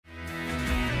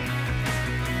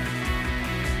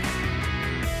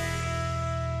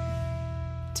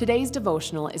Today's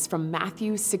devotional is from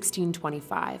Matthew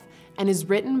 16:25 and is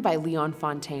written by Leon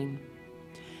Fontaine.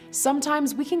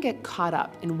 Sometimes we can get caught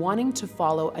up in wanting to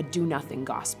follow a do-nothing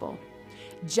gospel.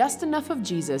 Just enough of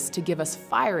Jesus to give us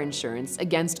fire insurance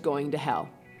against going to hell.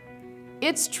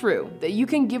 It's true that you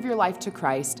can give your life to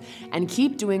Christ and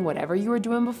keep doing whatever you were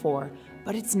doing before,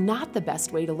 but it's not the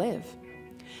best way to live.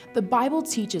 The Bible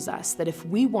teaches us that if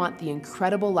we want the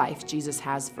incredible life Jesus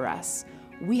has for us,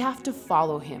 we have to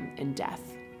follow him in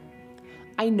death.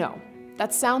 I know,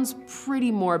 that sounds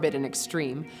pretty morbid and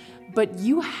extreme, but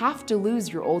you have to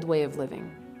lose your old way of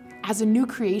living. As a new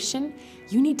creation,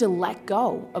 you need to let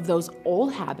go of those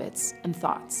old habits and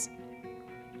thoughts.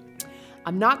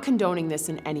 I'm not condoning this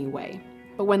in any way,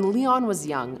 but when Leon was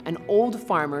young, an old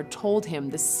farmer told him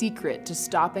the secret to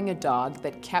stopping a dog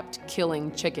that kept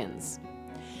killing chickens.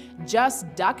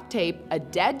 Just duct tape a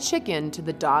dead chicken to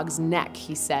the dog's neck,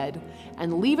 he said,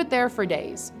 and leave it there for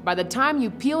days. By the time you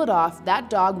peel it off, that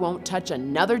dog won't touch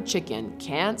another chicken.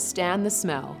 Can't stand the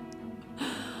smell.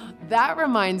 That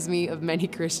reminds me of many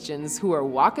Christians who are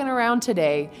walking around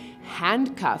today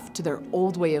handcuffed to their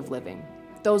old way of living.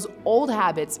 Those old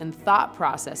habits and thought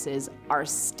processes are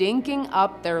stinking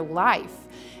up their life,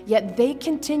 yet they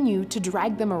continue to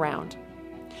drag them around.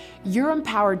 You're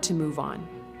empowered to move on,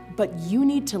 but you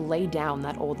need to lay down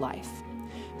that old life.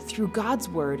 Through God's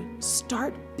word,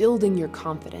 start building your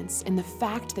confidence in the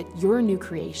fact that you're a new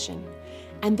creation,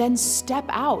 and then step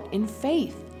out in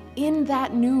faith in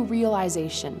that new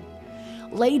realization.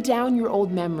 Lay down your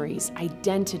old memories,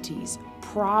 identities,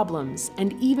 problems,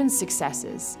 and even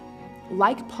successes.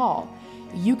 Like Paul,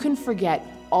 you can forget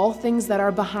all things that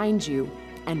are behind you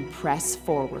and press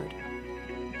forward.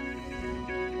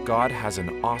 God has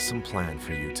an awesome plan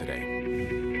for you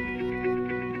today.